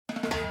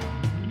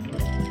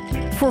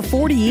For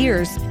 40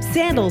 years,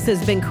 Sandals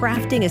has been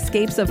crafting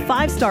escapes of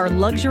 5-star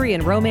luxury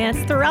and romance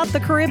throughout the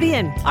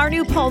Caribbean. Our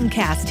new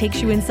PalmCast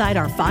takes you inside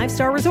our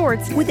 5-star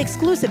resorts with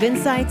exclusive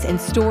insights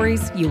and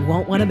stories you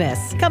won't want to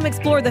miss. Come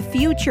explore the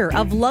future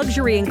of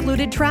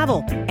luxury-included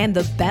travel and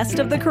the best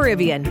of the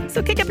Caribbean.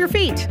 So kick up your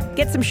feet,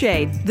 get some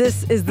shade.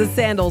 This is the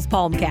Sandals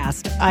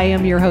PalmCast. I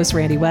am your host,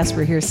 Randy West.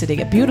 We're here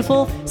sitting at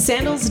beautiful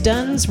Sandals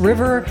Dunes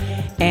River,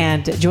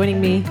 and joining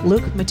me,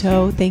 Luke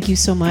Mathot. Thank you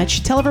so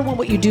much. Tell everyone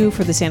what you do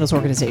for the Sandals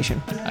organization.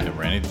 Hi,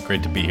 Randy.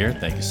 Great to be here.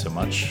 Thank you so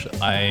much.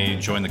 I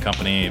joined the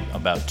company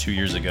about 2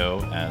 years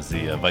ago as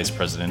the Vice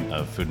President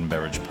of Food and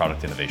Beverage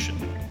Product Innovation.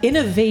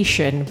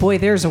 Innovation, boy,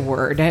 there's a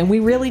word. And we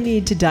really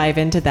need to dive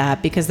into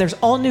that because there's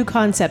all new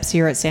concepts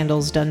here at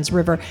Sandals Dunes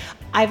River.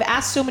 I've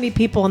asked so many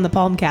people on the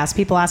PalmCast,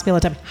 people ask me all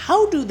the time,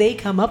 how do they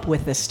come up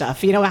with this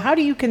stuff? You know, how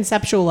do you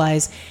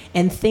conceptualize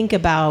and think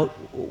about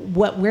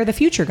where the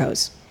future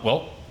goes?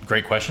 Well,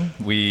 great question.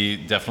 We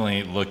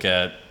definitely look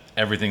at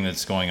everything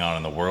that's going on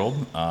in the world,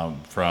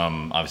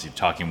 from obviously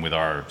talking with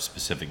our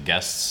specific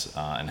guests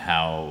and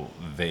how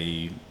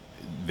they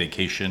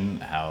vacation,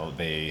 how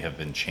they have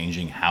been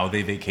changing how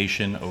they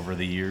vacation over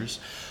the years,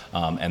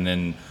 and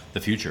then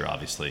the future,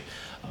 obviously.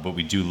 But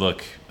we do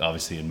look,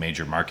 obviously, in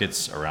major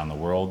markets around the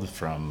world,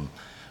 from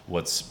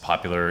what's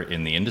popular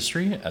in the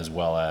industry, as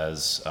well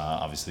as,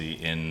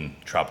 obviously, in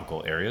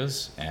tropical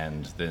areas,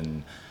 and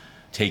then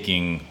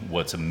taking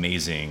what's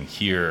amazing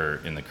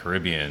here in the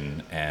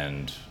Caribbean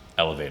and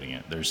elevating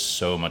it. There's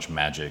so much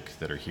magic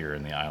that are here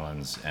in the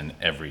islands, and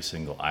every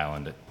single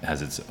island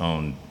has its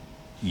own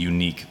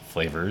unique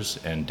flavors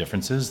and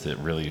differences that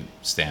really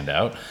stand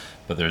out.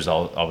 But there's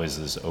always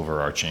this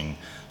overarching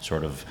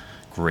sort of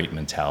great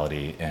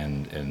mentality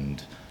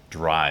and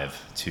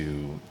drive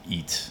to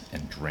eat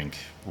and drink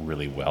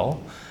really well,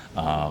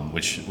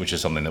 which is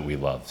something that we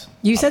love.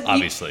 You said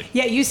obviously.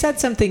 You said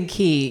something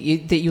key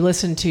that you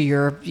listen to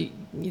your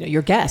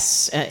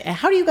guests.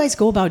 How do you guys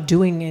go about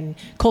doing and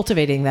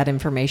cultivating that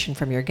information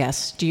from your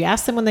guests? Do you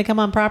ask them when they come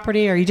on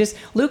property, or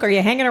Luke, are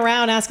you hanging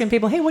around asking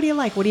people, hey, what do you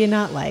like? What do you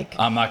not like?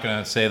 I'm not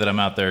going to say that I'm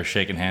out there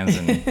shaking hands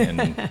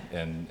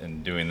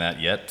and doing that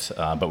yet,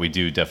 but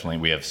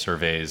we have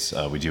surveys,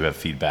 we do have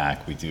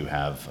feedback, we do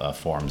have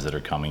forms that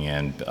are coming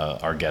in.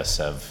 Our guests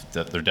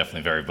they're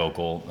definitely very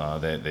vocal.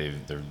 They're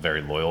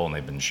very loyal, and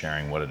they've been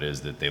sharing what it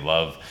is that they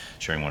love,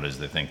 sharing what it is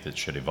they think that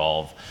should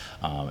evolve,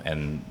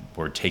 and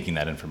we're taking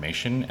that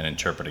information and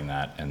interpreting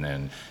that and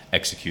then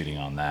executing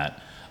on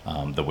that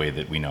the way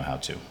that we know how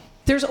to.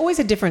 There's always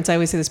a difference, I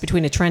always say this,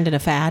 between a trend and a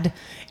fad,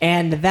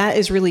 and that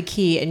is really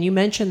key. And you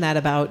mentioned that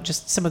about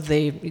just some of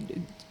the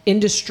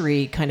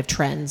industry kind of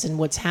trends and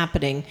what's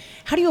happening.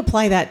 How do you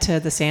apply that to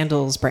the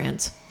Sandals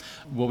brands?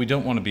 Well, we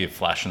don't want to be a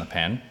flash in the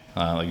pan.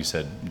 Like you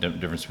said,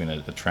 difference between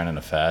a trend and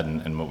a fad,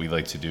 and what we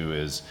like to do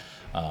is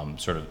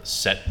sort of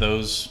set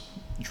those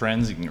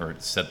trends or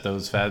set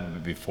those fads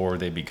before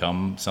they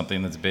become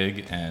something that's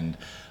big. And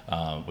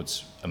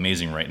what's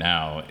amazing right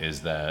now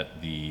is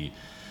that the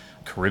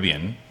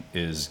Caribbean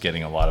is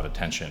getting a lot of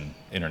attention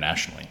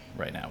internationally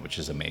right now, which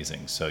is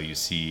amazing. So you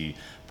see,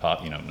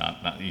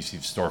 you see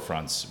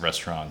storefronts,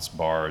 restaurants,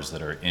 bars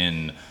that are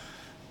in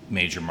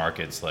major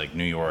markets like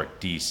New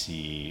York,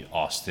 DC,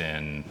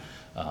 Austin,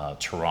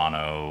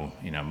 Toronto,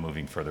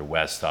 moving further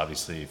west,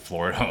 obviously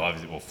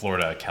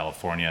Florida,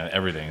 California,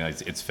 everything.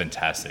 It's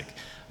fantastic.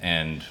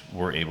 And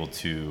we're able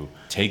to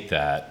take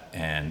that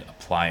and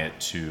apply it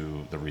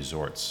to the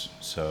resorts.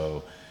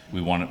 So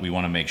we want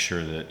to make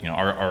sure that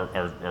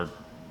our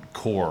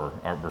core,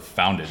 we're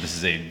founded. This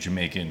is a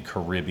Jamaican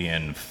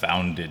Caribbean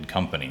founded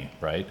company,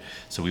 right?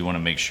 So we want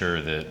to make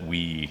sure that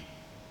we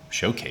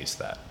showcase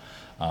that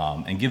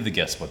and give the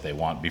guests what they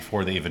want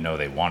before they even know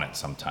they want it.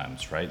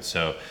 Sometimes, right?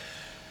 So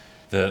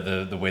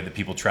the way that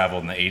people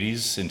traveled in the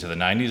 80s into the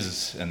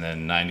 90s, and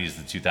then 90s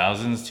to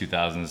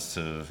 2000s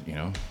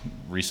to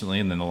recently,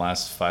 and then the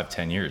last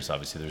 5-10 years,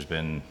 obviously there's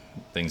been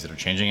things that are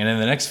changing, and in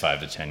the next 5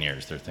 to 10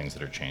 years there are things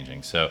that are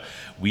changing. So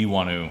we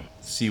want to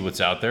see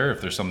what's out there. If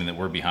there's something that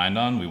we're behind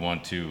on, we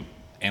want to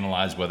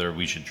analyze whether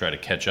we should try to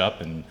catch up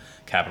and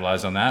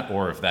capitalize on that,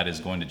 or if that is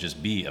going to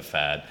just be a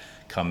fad,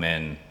 come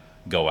in,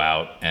 go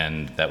out,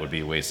 and that would be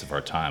a waste of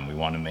our time. We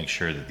want to make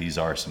sure that these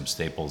are some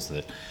staples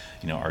that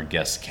our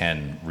guests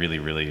can really,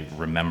 really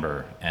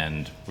remember,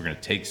 and we're going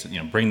to take,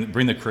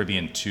 bring the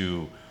Caribbean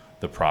to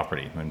the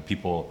property. When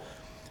people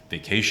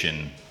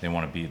vacation, they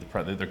want to be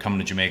they're coming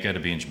to Jamaica to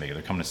be in Jamaica.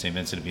 They're coming to St.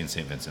 Vincent to be in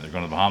St. Vincent. They're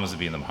going to the Bahamas to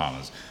be in the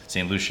Bahamas.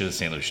 St. Lucia to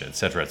St. Lucia, et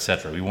cetera, et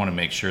cetera. We want to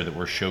make sure that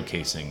we're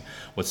showcasing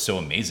what's so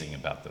amazing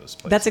about those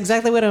places. That's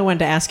exactly what I wanted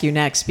to ask you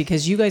next,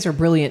 because you guys are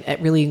brilliant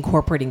at really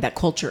incorporating that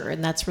culture,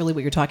 and that's really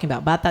what you're talking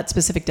about that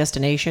specific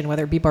destination,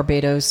 whether it be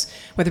Barbados,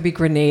 whether it be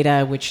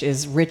Grenada, which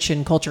is rich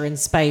in culture and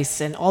spice,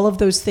 and all of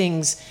those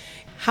things.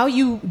 How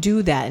you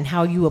do that and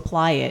how you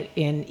apply it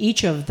in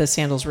each of the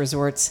Sandals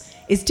resorts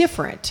is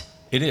different.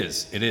 It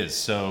is.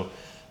 So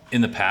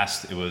in the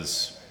past, it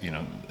was,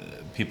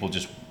 people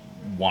just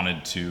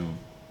wanted to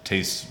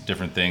taste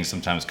different things,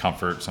 sometimes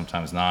comfort,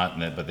 sometimes not,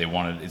 but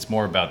it's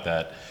more about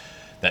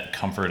that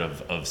comfort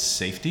of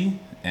safety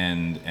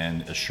and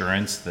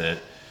assurance that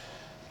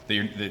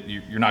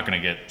you're not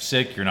going to get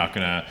sick, you're not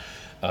going to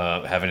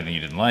have anything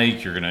you didn't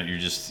like,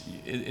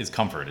 it's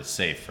comfort, it's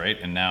safe, right?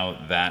 And now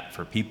that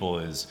for people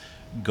is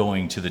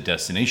going to the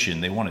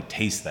destination, they want to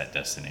taste that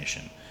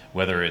destination.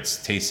 Whether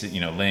it's tasting,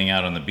 laying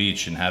out on the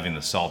beach and having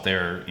the salt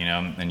air,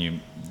 and you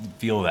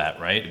feel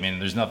that, right? I mean,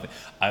 there's nothing.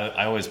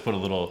 I always put a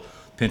little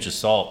pinch of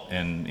salt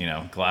in,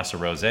 a glass of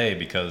rosé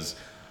because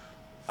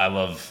I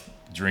love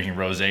drinking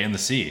rosé in the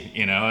sea,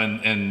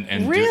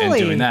 and Really?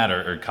 doing that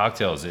or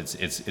cocktails.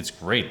 It's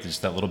great. There's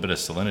that little bit of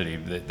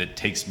salinity that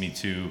takes me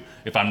to.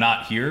 If I'm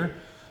not here,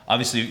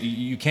 obviously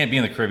you can't be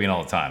in the Caribbean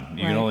all the time.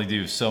 You can only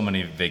do so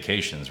many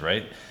vacations,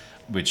 right?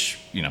 Which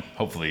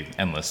hopefully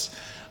endless,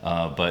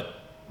 but.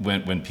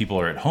 When people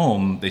are at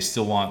home, they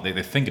still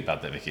they think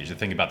about that vacation. They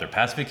think about their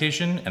past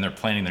vacation and they're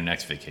planning their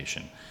next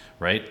vacation,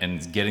 right? And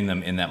it's getting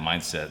them in that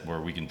mindset where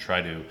we can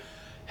try to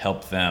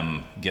help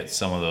them get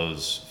some of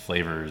those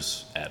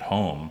flavors at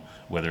home,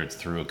 whether it's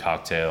through a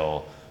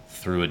cocktail,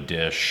 through a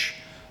dish,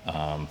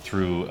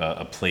 through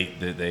a plate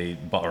that they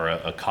bought or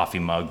a coffee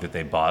mug that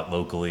they bought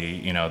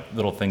locally,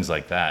 little things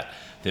like that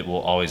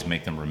will always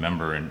make them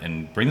remember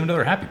and bring them to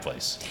their happy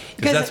place.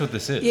 Because that's what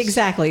this is.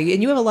 Exactly.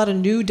 And you have a lot of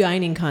new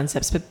dining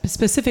concepts,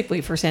 specifically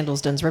for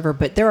Sandals Dunn's River,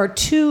 but there are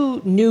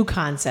 2 new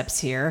concepts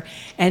here.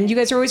 And you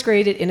guys are always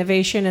great at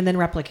innovation and then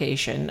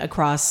replication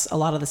across a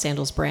lot of the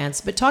Sandals brands.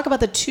 But talk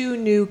about the 2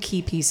 new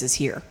key pieces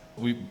here.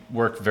 We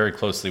work very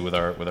closely with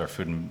our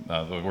food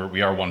and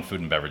we are one food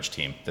and beverage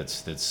team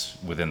that's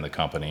within the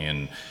company,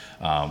 and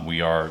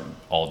we are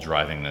all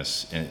driving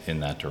this in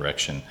that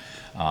direction.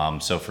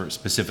 So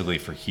specifically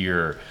for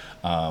here,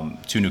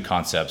 2 new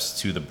concepts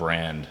to the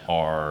brand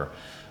are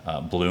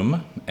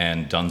Bloom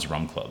and Dunn's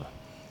Rum Club.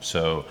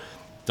 So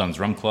Dunn's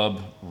Rum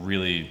Club,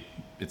 really,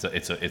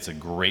 it's a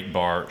great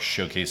bar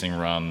showcasing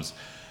rums.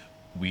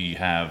 We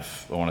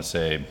have, I want to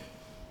say,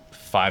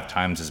 5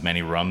 times as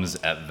many rums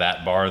at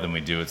that bar than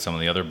we do at some of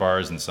the other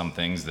bars, and some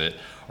things that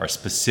are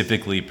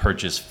specifically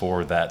purchased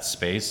for that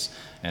space,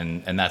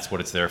 and that's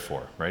what it's there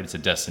for, right? It's a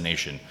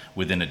destination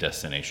within a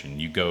destination.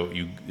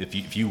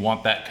 If you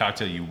want that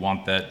cocktail, you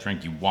want that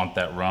drink, you want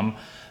that rum,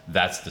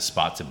 that's the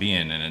spot to be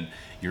in, and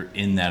you're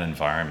in that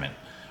environment,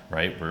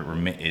 right?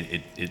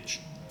 It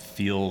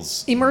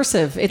feels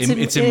immersive.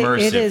 It's immersive,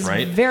 it is,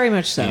 right? Very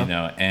much so.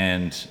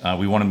 And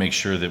we want to make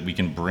sure that we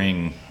can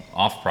bring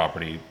off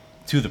property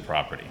to the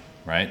property.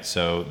 Right,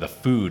 so the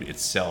food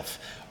itself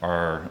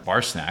are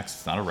bar snacks.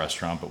 It's not a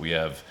restaurant, but we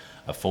have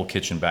a full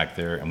kitchen back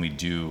there, and we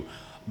do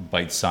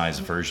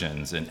bite-sized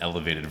versions and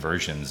elevated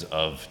versions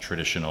of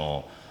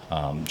traditional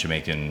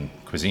Jamaican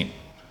cuisine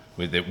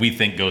that we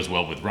think goes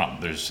well with rum.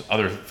 There's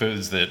other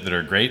foods that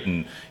are great,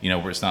 and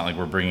where it's not like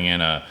we're bringing in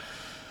a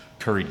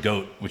curried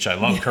goat, which I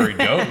love curried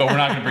goat, but we're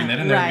not going to bring that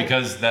in there Right.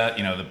 because that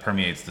that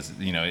permeates this.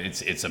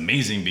 It's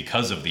amazing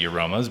because of the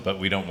aromas, but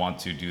we don't want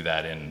to do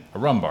that in a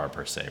rum bar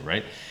per se,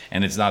 right?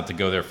 And it's not to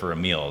go there for a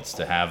meal. It's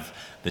to have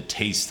the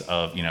taste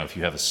of if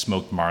you have a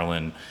smoked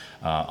marlin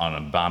on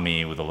a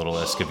bami with a little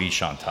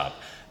escabeche on top.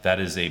 That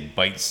is a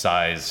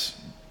bite-size.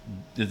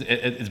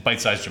 It's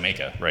bite-sized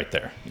Jamaica right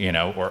there,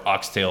 or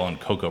oxtail and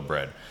cocoa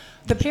bread.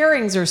 The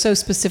pairings are so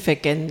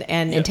specific and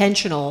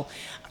intentional.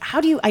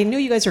 I know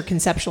you guys are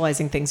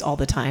conceptualizing things all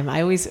the time.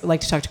 I always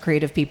like to talk to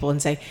creative people and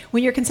say,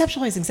 when you're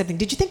conceptualizing something,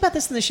 did you think about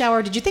this in the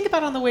shower? Did you think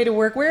about it on the way to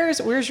work?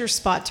 Where's your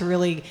spot to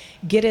really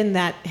get in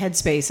that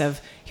headspace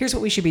of, here's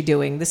what we should be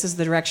doing. This is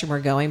the direction we're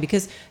going,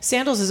 because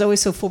Sandals is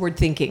always so forward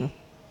thinking.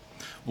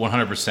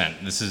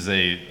 100%. This is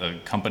a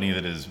company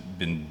that has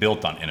been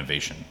built on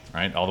innovation,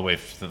 right? All the way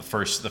to the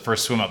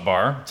first swim up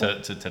bar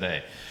to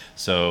today.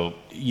 So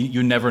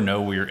you never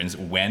know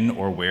when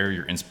or where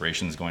your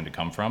inspiration is going to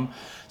come from.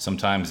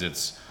 Sometimes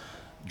it's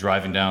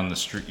driving down the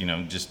street,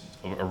 just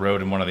a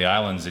road in one of the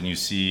islands, and you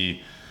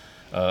see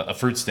a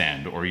fruit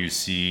stand, or you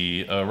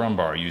see a rum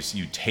bar.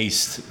 You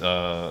taste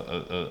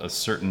a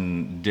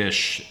certain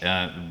dish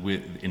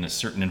in a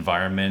certain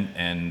environment,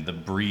 and the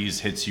breeze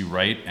hits you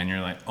right, and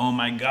you're like, oh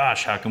my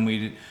gosh, how come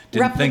we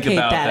didn't think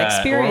about that?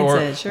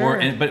 Experience it, sure.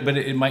 But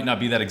it might not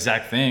be that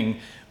exact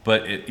thing,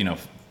 but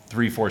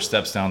 3-4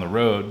 steps down the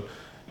road,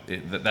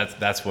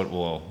 that's what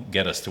will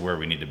get us to where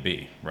we need to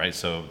be, right?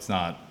 So it's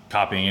not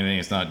copying anything,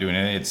 it's not doing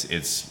anything,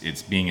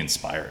 it's being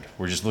inspired.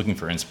 We're just looking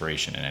for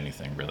inspiration in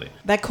anything, really.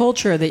 That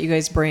culture that you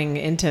guys bring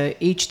into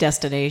each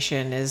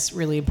destination is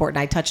really important.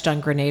 I touched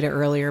on Grenada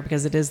earlier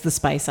because it is the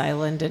Spice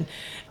Island, and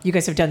you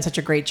guys have done such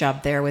a great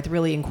job there with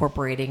really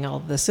incorporating all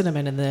the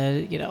cinnamon and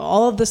the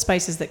all of the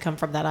spices that come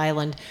from that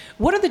island.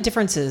 What are the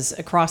differences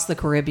across the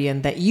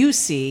Caribbean that you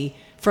see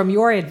from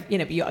your,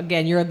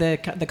 you're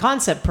the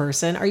concept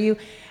person.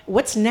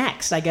 What's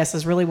next, I guess,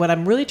 is really what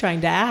I'm really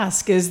trying to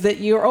ask, is that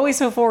you're always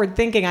so forward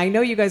thinking. I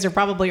know you guys are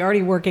probably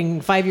already working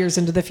 5 years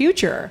into the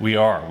future. We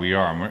are.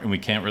 And we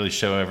can't really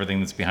show everything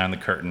that's behind the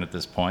curtain at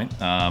this point,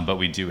 but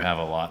we do have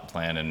a lot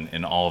planned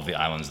in all of the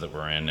islands that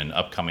we're in, and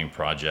upcoming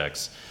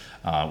projects,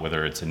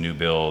 whether it's a new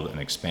build, an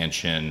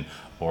expansion,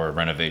 or a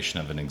renovation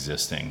of an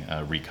existing,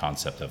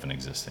 reconcept of an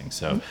existing.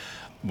 So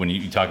when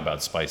you talk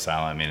about Spice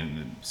Island, I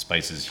mean,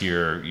 spices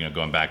here,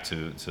 going back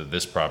to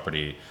this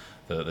property,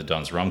 the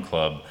Dunn's Rum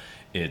Club,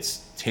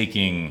 it's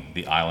taking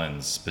the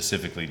islands,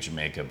 specifically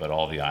Jamaica, but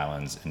all the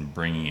islands, and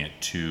bringing it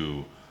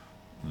to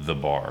the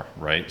bar,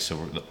 right?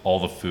 So all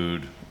the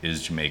food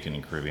is Jamaican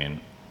and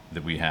Caribbean.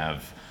 That we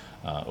have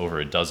over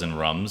a dozen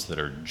rums that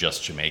are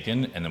just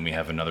Jamaican, and then we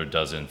have another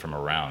dozen from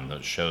around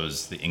that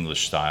shows the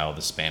English style,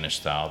 the Spanish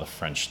style, the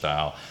French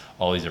style,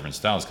 all these different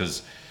styles.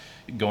 Because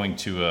going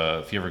to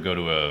if you ever go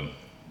to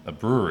a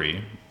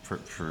brewery,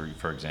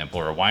 for example,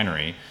 or a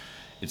winery,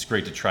 it's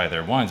great to try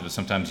their wines, but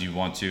sometimes you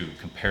want to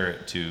compare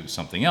it to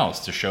something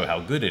else to show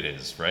how good it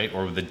is, right?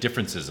 Or the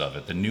differences of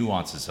it, the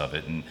nuances of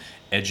it, and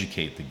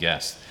educate the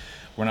guest.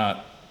 We're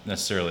not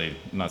necessarily,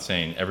 I'm not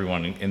saying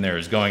everyone in there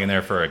is going in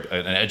there for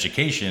an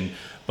education,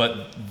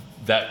 but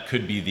that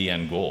could be the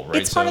end goal, right?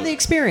 It's part of the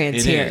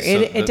experience here.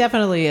 It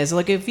definitely is.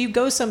 Like if you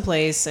go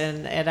someplace,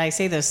 and I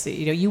say this,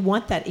 you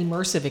want that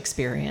immersive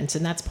experience,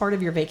 and that's part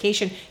of your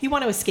vacation. You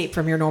want to escape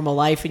from your normal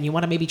life, and you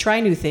want to maybe try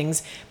new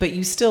things, but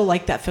you still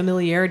like that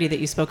familiarity that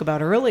you spoke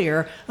about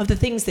earlier of the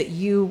things that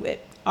you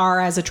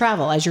are as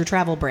your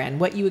travel brand,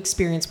 what you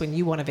experience when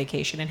you want a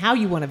vacation and how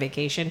you want a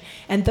vacation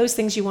and those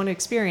things you want to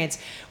experience.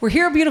 We're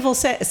here at beautiful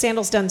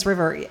Sandals Dunn's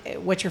River.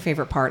 What's your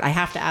favorite part? I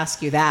have to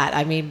ask you that.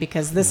 I mean,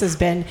 because this has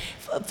been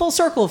full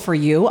circle for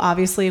you,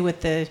 obviously,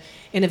 with the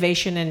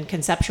innovation and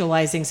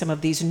conceptualizing some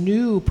of these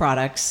new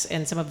products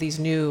and some of these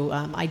new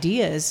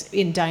ideas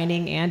in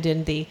dining and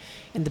in the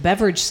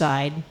beverage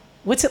side.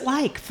 What's it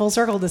like, full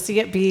circle, to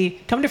see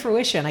it come to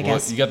fruition, I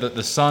guess? Well, you got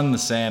the sun, the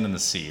sand, and the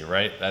sea,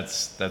 right?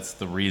 That's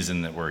the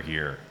reason that we're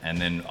here.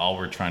 And then all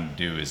we're trying to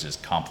do is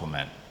just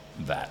complement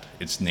that.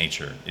 It's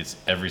nature. It's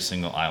every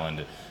single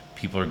island.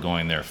 People are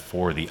going there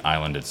for the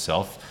island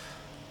itself.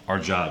 Our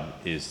job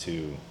is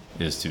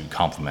to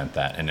complement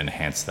that and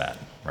enhance that,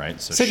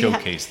 right? So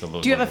showcase the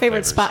local. Do you have a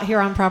favorite spot here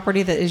on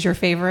property that is your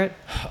favorite?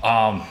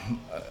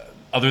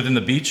 Other than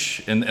the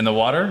beach and the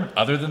water,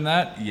 other than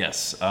that,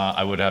 yes.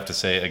 I would have to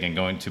say, again,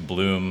 going to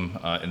Bloom,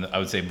 I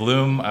would say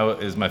Bloom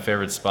is my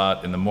favorite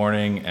spot in the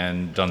morning,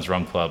 and Dunn's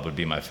Rum Club would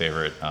be my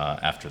favorite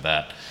after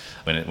that,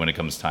 when it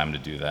comes time to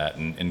do that.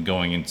 And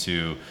going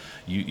into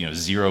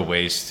zero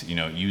waste,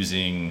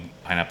 using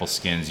pineapple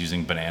skins,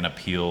 using banana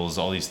peels,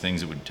 all these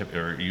things that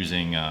or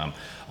using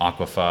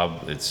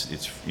aquafab. It's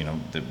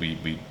that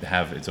we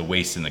have, it's a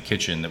waste in the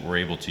kitchen that we're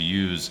able to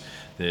use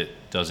that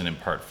doesn't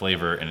impart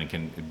flavor, and it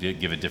can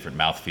give a different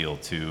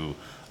mouthfeel to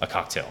a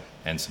cocktail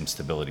and some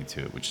stability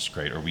to it, which is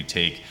great. Or we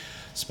take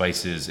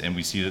spices and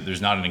we see that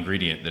there's not an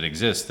ingredient that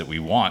exists that we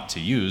want to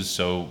use,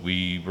 so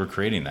we're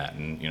creating that.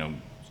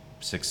 And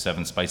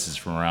 6-7 spices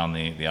from around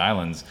the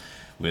islands,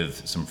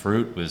 with some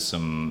fruit, with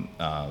some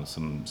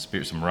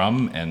spirit, some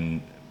rum,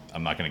 and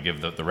I'm not going to give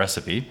the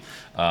recipe,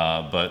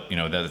 but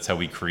that's how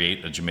we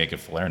create a Jamaican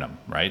falernum,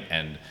 right?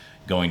 And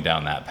going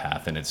down that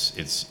path, and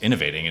it's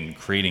innovating and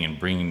creating and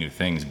bringing new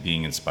things,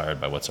 being inspired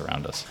by what's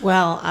around us.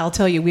 Well, I'll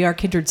tell you, we are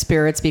kindred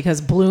spirits,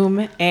 because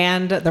Bloom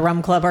and the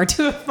Rum Club are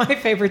two of my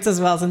favorites as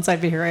well, since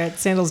I've been here at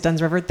Sandals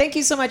Dunn's River. Thank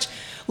you so much,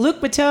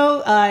 Luc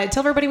Mathot.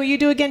 Tell everybody what you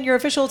do again. Your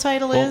official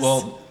title is?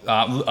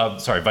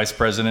 Vice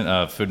President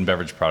of Food and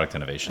Beverage Product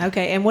Innovation.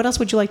 Okay, and what else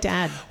would you like to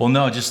add? Well,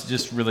 no,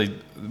 just really,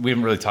 we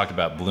haven't really talked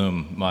about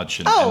Bloom much.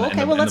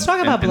 Let's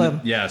talk about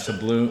Bloom. So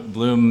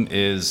Bloom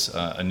is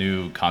a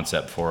new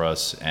concept for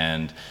us,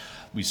 and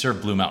we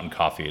serve Blue Mountain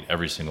coffee at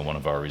every single one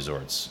of our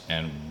resorts,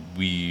 and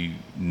we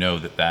know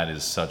that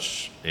is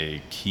such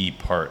a key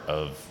part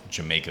of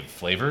Jamaica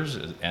flavors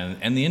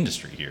and the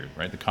industry here,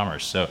 right? The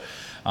commerce. So,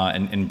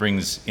 and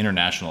brings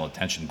international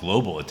attention,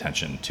 global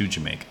attention to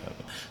Jamaica.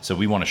 So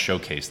we want to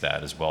showcase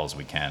that as well as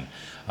we can.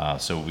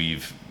 So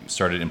we've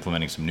started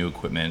implementing some new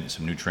equipment,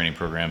 some new training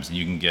programs, and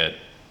you can get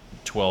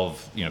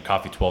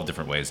coffee 12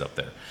 different ways up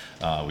there.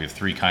 We have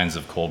 3 kinds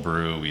of cold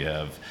brew. We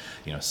have,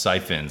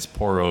 siphons,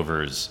 pour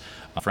overs,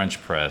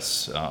 French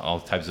press, all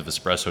types of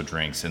espresso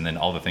drinks, and then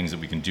all the things that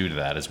we can do to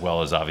that, as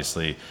well as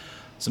obviously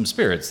some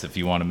spirits if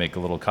you want to make a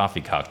little coffee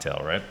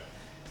cocktail, right?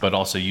 But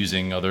also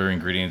using other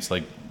ingredients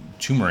like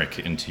turmeric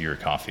into your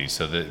coffee,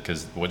 so that,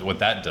 because what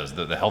that does,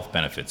 the health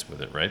benefits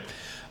with it, right?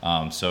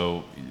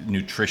 So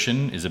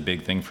nutrition is a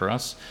big thing for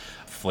us,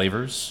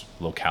 flavors,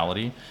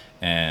 locality,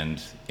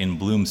 and in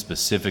Bloom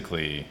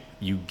specifically,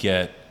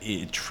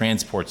 it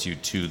transports you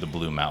to the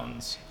Blue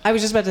Mountains. I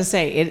was just about to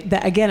say,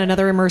 again,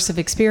 another immersive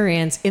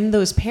experience in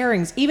those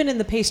pairings, even in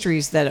the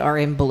pastries that are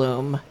in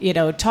Bloom.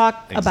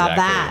 Talk about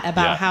that,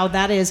 about how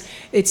that is,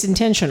 it's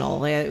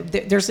intentional.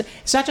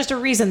 It's not just a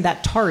reason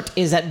that tart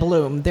is at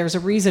Bloom. There's a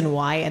reason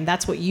why, and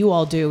that's what you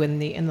all do on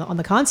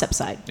the concept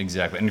side.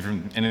 Exactly.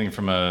 Anything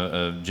from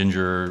a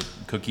ginger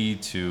cookie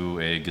to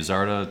a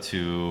gizzarda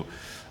to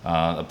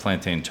a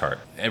plantain tart.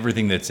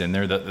 Everything that's in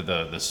there,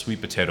 the sweet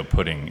potato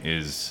pudding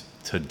is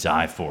to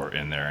die for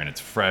in there, and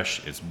it's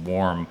fresh, it's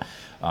warm,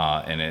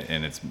 and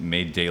it's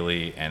made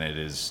daily, and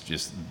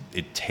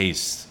it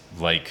tastes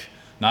like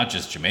not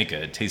just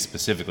Jamaica. It tastes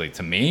specifically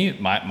to me.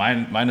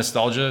 My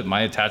nostalgia,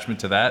 my attachment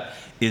to that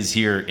is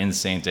here in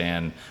St.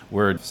 Anne,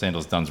 where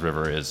Sandals Dunn's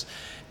River is,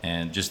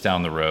 and just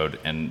down the road.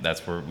 And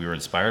that's where we were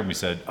inspired. We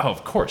said, oh,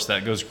 of course,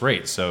 that goes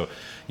great. So,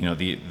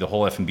 the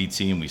whole F&B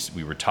team,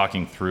 we were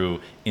talking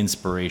through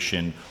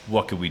inspiration.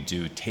 What could we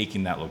do?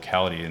 Taking that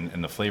locality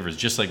and the flavors,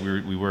 just like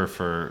we were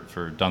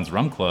for Dunn's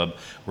Rum Club,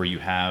 where you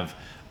have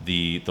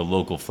the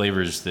local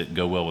flavors that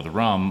go well with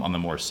rum on the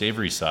more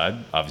savory side.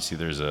 Obviously,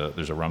 there's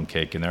a rum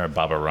cake in there, a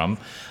baba rum.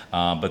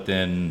 But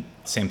then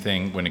same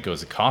thing when it goes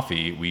to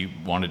coffee. We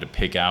wanted to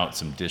pick out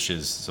some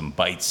dishes, some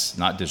bites,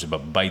 not dishes,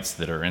 but bites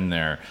that are in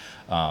there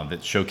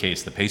that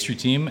showcase the pastry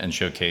team and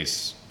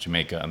showcase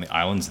Jamaica and the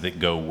islands that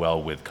go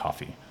well with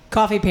coffee.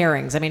 Coffee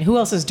pairings. I mean, who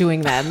else is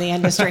doing that in the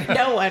industry?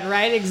 No one,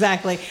 right?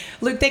 Exactly.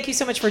 Luke, thank you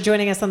so much for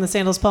joining us on the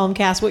Sandals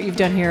PalmCast. What you've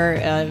done here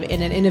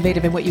in an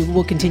innovative and what you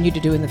will continue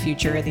to do in the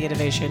future, the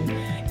innovation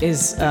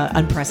is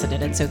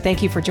unprecedented. So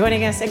thank you for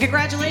joining us, and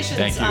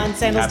congratulations on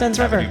Sandals Dunn's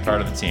River. Happy to be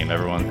part of the team.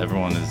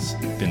 Everyone has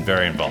been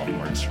very involved, and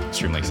we're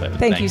extremely excited.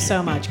 Thank you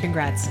so much.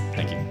 Congrats.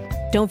 Thank you.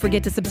 Don't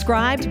forget to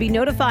subscribe to be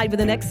notified when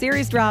the next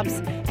series drops.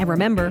 And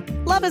remember,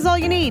 love is all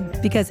you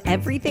need because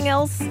everything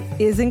else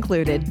is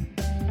included.